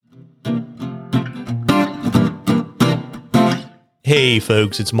Hey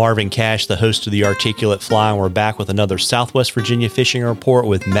folks, it's Marvin Cash, the host of The Articulate Fly, and we're back with another Southwest Virginia fishing report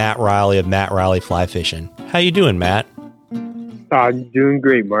with Matt Reilly of Matt Reilly Fly Fishing. How you doing, Matt? I'm doing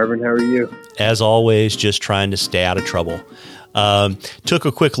great, Marvin. How are you? As always, just trying to stay out of trouble. Took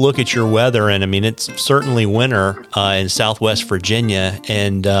a quick look at your weather, and I mean, it's certainly winter in Southwest Virginia,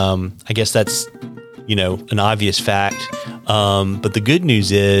 and I guess that's, an obvious fact. But the good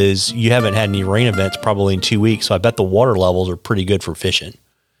news is you haven't had any rain events probably in 2 weeks, so I bet the water levels are pretty good for fishing.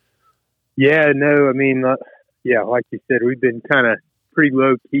 Yeah, no, I mean, like you said, we've been kind of pretty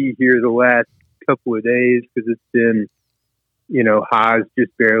low key here the last couple of days because it's been, highs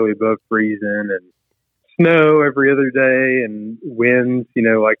just barely above freezing and snow every other day and winds,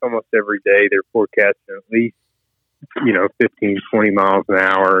 like almost every day they're forecasting at least, 15, 20 miles an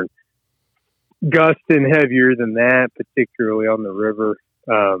hour. Gusting heavier than that, particularly on the river,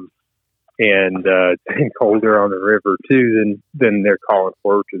 and colder on the river too than they're calling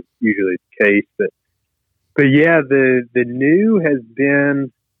for, which is usually the case. But yeah, the new has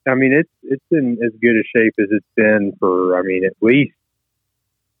been. I mean, it's in as good a shape as it's been for. I mean, at least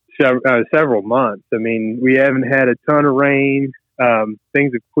several months. I mean, we haven't had a ton of rain.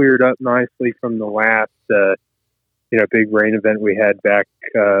 Things have cleared up nicely from the last. Big rain event we had back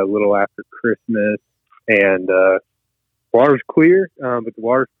a little after Christmas, and water's clear, but the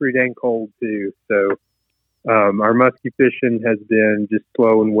water's pretty dang cold too. So our musky fishing has been just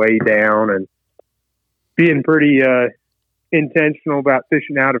slowing way down and being pretty intentional about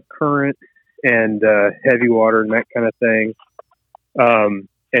fishing out of current and heavy water and that kind of thing.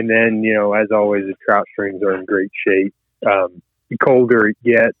 And then, as always, the trout streams are in great shape. The colder it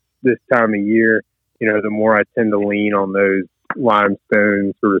gets this time of year, the more I tend to lean on those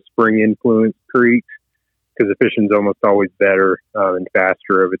limestone sort of spring influenced creeks because the fishing's almost always better and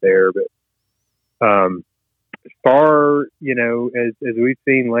faster over there. But as far, as we've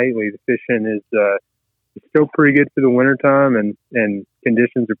seen lately, the fishing is still pretty good for the wintertime and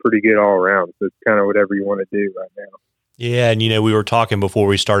conditions are pretty good all around. So it's kind of whatever you want to do right now. Yeah. And, we were talking before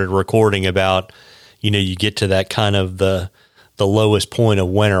we started recording about, you get to that kind of the lowest point of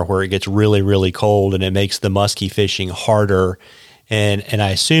winter where it gets really, really cold and it makes the musky fishing harder. And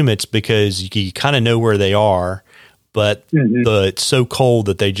I assume it's because you kind of know where they are, but it's so cold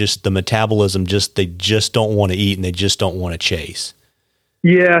that the metabolism they just don't want to eat and they just don't want to chase.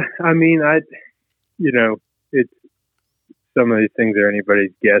 Yeah. I mean, it's some of these things are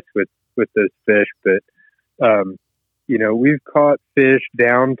anybody's guess with those fish, but, we've caught fish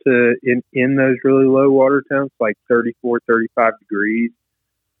down to in those really low water temps, like 34, 35 degrees.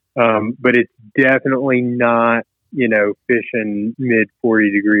 But it's definitely not, fishing mid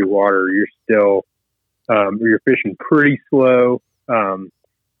 40 degree water. You're still, you're fishing pretty slow. And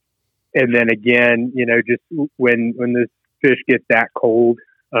then again, just when the fish get that cold,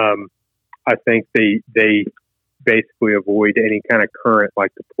 I think they basically avoid any kind of current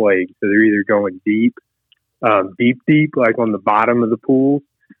like the plague. So they're either going deep, like on the bottom of the pools,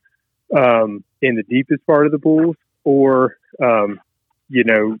 in the deepest part of the pools, or,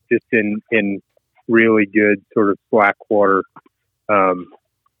 just in really good sort of slack water,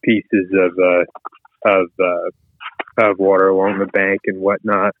 pieces of water along the bank and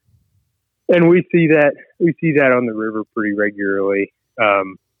whatnot. And we see that on the river pretty regularly,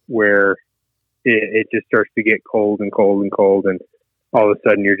 where it just starts to get cold and cold and cold. And all of a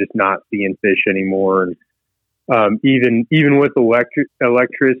sudden you're just not seeing fish anymore. And, even with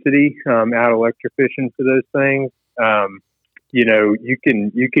electricity, out electrofishing for those things, you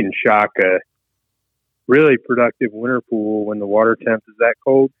can shock a really productive winter pool when the water temp is that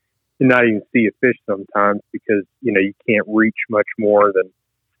cold and not even see a fish sometimes because, you can't reach much more than,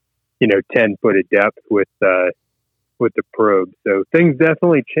 10 foot of depth with the probe. So things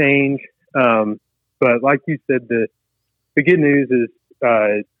definitely change. But like you said, the good news is,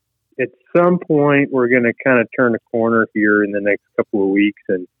 at some point, we're going to kind of turn a corner here in the next couple of weeks.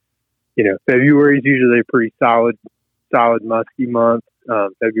 And, February is usually a pretty solid musky month.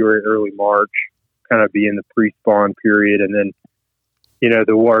 February, early March, kind of be in the pre-spawn period. And then,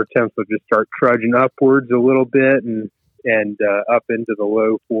 the water temps will just start trudging upwards a little bit and up into the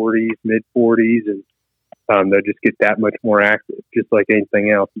low 40s, mid 40s. And they'll just get that much more active. Just like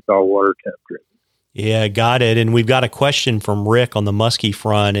anything else, it's all water temp driven. Yeah, got it. And we've got a question from Rick on the muskie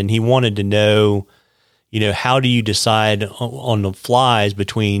front, and he wanted to know, how do you decide on the flies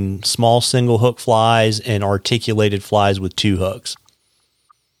between small single hook flies and articulated flies with two hooks?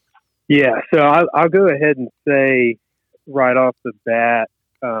 Yeah, so I'll go ahead and say right off the bat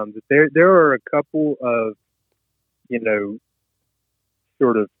that there are a couple of,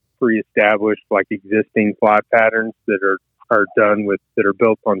 sort of pre-established, like existing fly patterns that are done with that are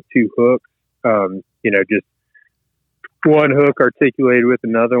built on two hooks. Just one hook articulated with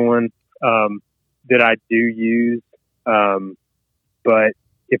another one that I do use. But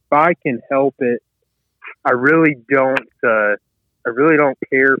if I can help it, I really don't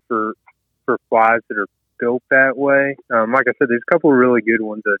care for flies that are built that way. Like I said, there's a couple of really good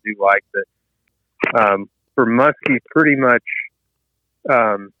ones that I do like, but for muskie, pretty much,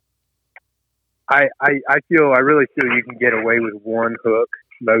 I really feel you can get away with one hook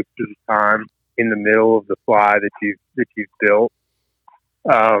most of the time in the middle of the fly that you've built.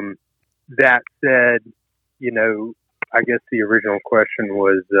 That said, I guess the original question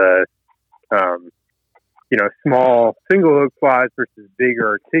was, small single hook flies versus bigger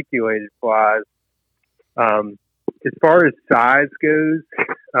articulated flies. As far as size goes,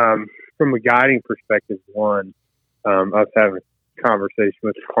 from a guiding perspective, I was having a conversation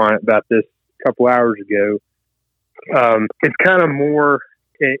with a client about this a couple hours ago. It's kind of more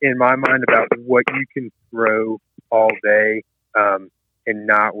in my mind about what you can throw all day, and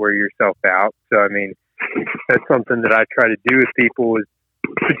not wear yourself out. So, I mean, that's something that I try to do with people is,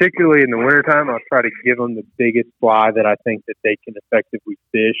 particularly in the wintertime, I'll try to give them the biggest fly that I think that they can effectively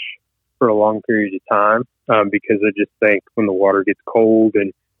fish for a long period of time, because I just think when the water gets cold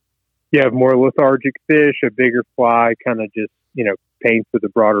and you have more lethargic fish, a bigger fly kind of just, paints with a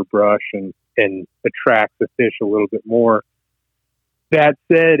broader brush and attracts the fish a little bit more. That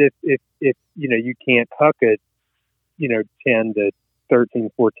said, if you can't huck a 10 to 13,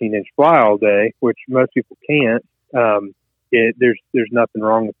 14-inch fly all day, which most people can't, there's nothing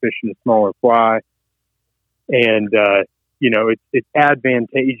wrong with fishing a smaller fly. And, it's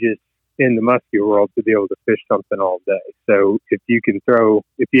advantageous in the muskie world to be able to fish something all day. So if you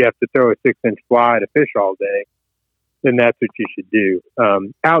have to throw a 6-inch fly to fish all day, then that's what you should do.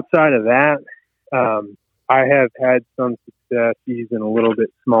 Outside of that, I have had some success using a little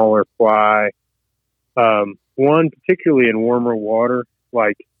bit smaller fly. One, particularly in warmer water,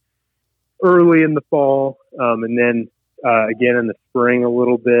 like early in the fall, and then again in the spring a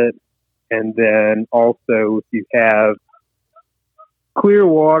little bit. And then also if you have clear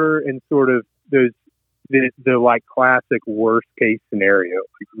water and sort of the like classic worst case scenario,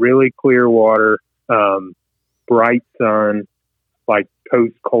 like really clear water, bright sun, like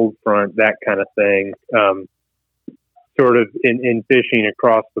post cold front, that kind of thing. Sort of in fishing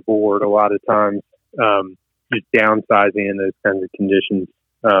across the board, a lot of times, just downsizing in those kinds of conditions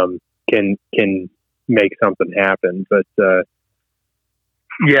can make something happen. But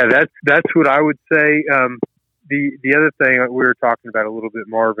that's what I would say. The other thing we were talking about a little bit,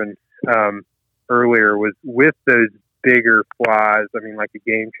 Marvin, earlier, was with those bigger flies. I mean, like a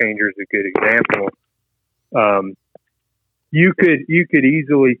game changer is a good example. You could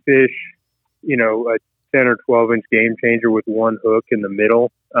easily fish, a 10 or 12-inch game changer with one hook in the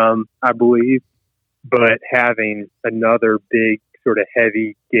middle, I believe, but having another big sort of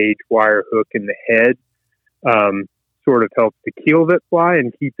heavy gauge wire hook in the head sort of helps to keel that fly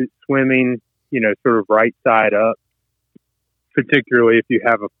and keep it swimming, sort of right side up, particularly if you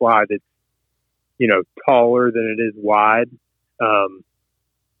have a fly that's, taller than it is wide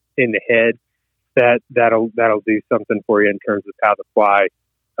in the head. That'll do something for you in terms of how the fly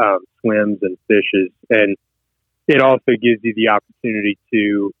swims and fishes. And it also gives you the opportunity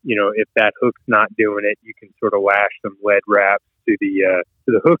to, if that hook's not doing it, you can sort of lash some lead wraps to the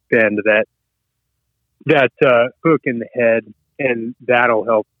hook end of that hook in the head, and that'll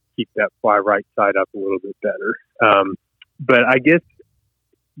help keep that fly right side up a little bit better. But I guess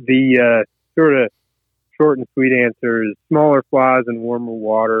the sort of short and sweet answer is smaller flies in warmer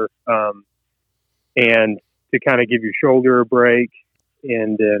water, and to kind of give your shoulder a break,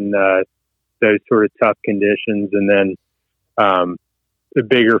 and then those sort of tough conditions, and then the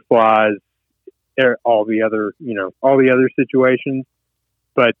bigger flies, all the other situations,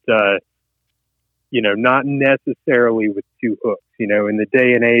 but not necessarily with two hooks. In the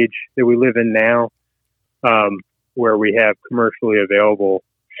day and age that we live in now, where we have commercially available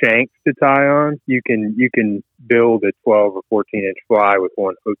shanks to tie on, you can build a 12 or 14-inch fly with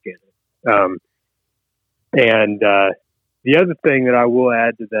one hook in it. And the other thing that I will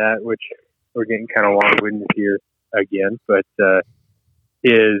add to that, which we're getting kind of long-winded here again, but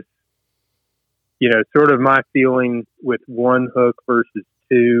is, sort of my feeling with one hook versus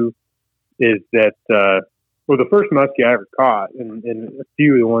two is that, the first muskie I ever caught, and a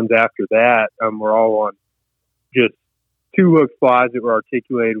few of the ones after that, were all on just two hook flies that were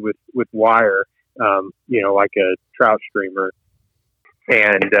articulated with wire, like a trout streamer.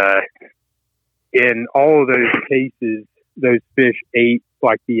 And in all of those cases, those fish ate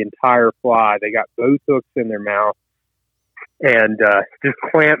like the entire fly. They got both hooks in their mouth, and just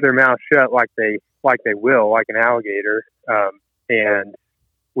clamp their mouth shut like they will, like an alligator. And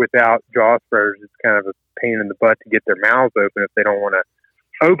without jaw spreaders, it's kind of a pain in the butt to get their mouths open if they don't want to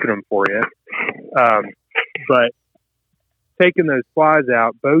open them for you. But taking those flies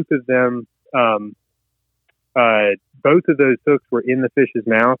out, both of them, both of those hooks were in the fish's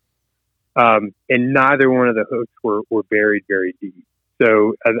mouth, and neither one of the hooks were buried very deep.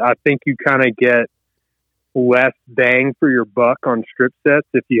 So I think you kind of get less bang for your buck on strip sets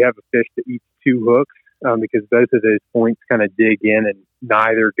if you have a fish that eats two hooks, because both of those points kind of dig in and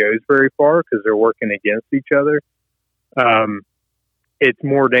neither goes very far because they're working against each other. It's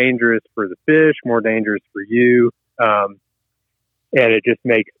more dangerous for the fish, more dangerous for you, and it just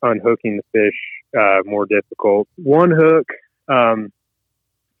makes unhooking the fish more difficult. One hook,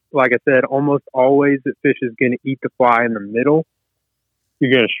 like I said, almost always the fish is going to eat the fly in the middle.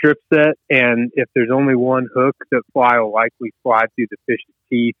 You're going to strip set, and if there's only one hook, the fly will likely fly through the fish's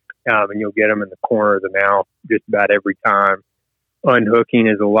teeth, and you'll get them in the corner of the mouth just about every time. Unhooking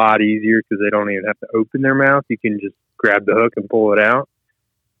is a lot easier because they don't even have to open their mouth. You can just grab the hook and pull it out.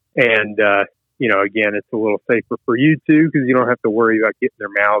 And, again, it's a little safer for you too because you don't have to worry about getting their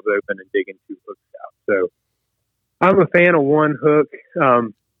mouths open and digging two hooks out. So I'm a fan of one hook,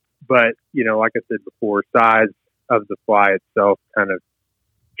 but, like I said before, size of the fly itself kind of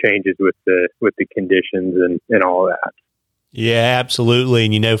changes with the conditions and all that. Yeah, absolutely.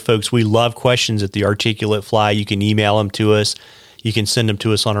 And folks, we love questions at the Articulate Fly. You can email them to us. You can send them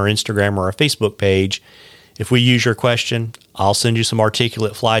to us on our Instagram or our Facebook page. If we use your question, I'll send you some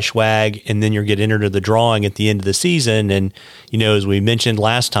Articulate Fly swag, and then you'll get entered to the drawing at the end of the season. And, as we mentioned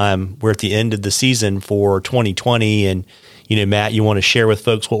last time, we're at the end of the season for 2020. And, Matt, you want to share with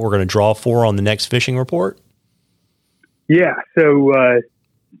folks what we're going to draw for on the next fishing report? Yeah. So,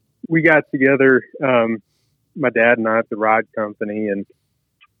 we got together, my dad and I at the rod company, and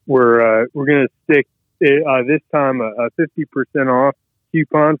we're going to stick this time a 50% off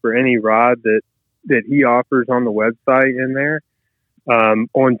coupon for any rod that he offers on the website in there.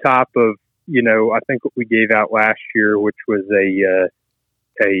 On top of, I think what we gave out last year, which was a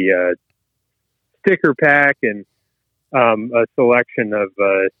sticker pack and a selection of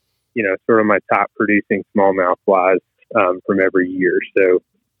sort of my top producing smallmouth flies from every year. So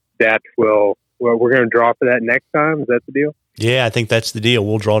that we're going to draw for that next time. Is that the deal? Yeah, I think that's the deal.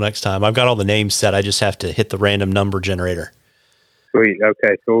 We'll draw next time. I've got all the names set. I just have to hit the random number generator. Sweet.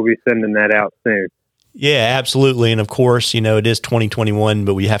 Okay. So we'll be sending that out soon. Yeah, absolutely. And of course, it is 2021,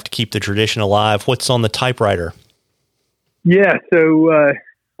 but we have to keep the tradition alive. What's on the typewriter? Yeah. So,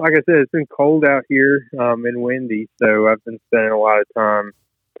 like I said, it's been cold out here and windy. So I've been spending a lot of time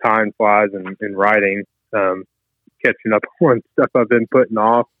tying flies and writing, catching up on stuff I've been putting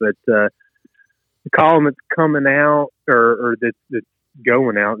off. But the column that's coming out or that's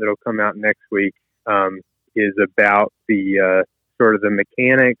going out, that'll come out next week, is about the sort of the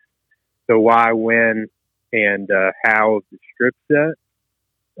mechanics, the why, when, and how of the strip set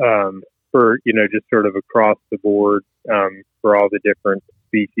for, just sort of across the board for all the different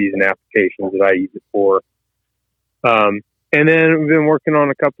species and applications that I use it for. And then we've been working on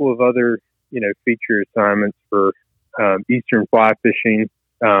a couple of other, feature assignments for Eastern fly fishing,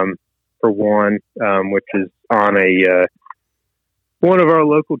 for one, which is on one of our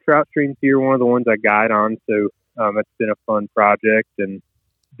local trout streams here, one of the ones I guide on. So it's been a fun project. And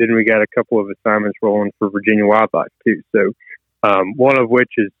then we got a couple of assignments rolling for Virginia wildlife too. So one of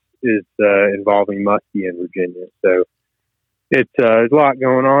which is involving muskie in Virginia. So it's there's a lot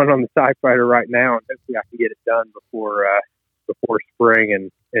going on the typewriter right now, and hopefully I can get it done before spring,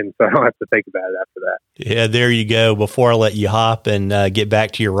 and so I don't have to think about it after that. Yeah, there you go. Before I let you hop and get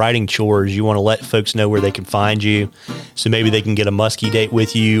back to your writing chores, you want to let folks know where they can find you, so maybe they can get a muskie date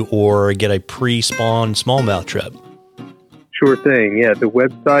with you or get a pre-spawn smallmouth trip. Sure thing. Yeah, the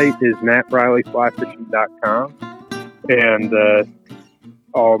website is mattreillyflyfishing.com, and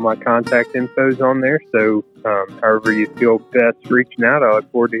all my contact info is on there. So however you feel best reaching out, I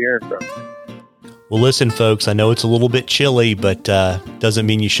look forward to hearing from you. Well, listen, folks, I know it's a little bit chilly, but doesn't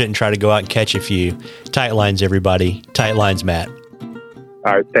mean you shouldn't try to go out and catch a few. Tight lines, everybody. Tight lines, Matt. All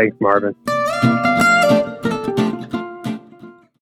right. Thanks, Marvin.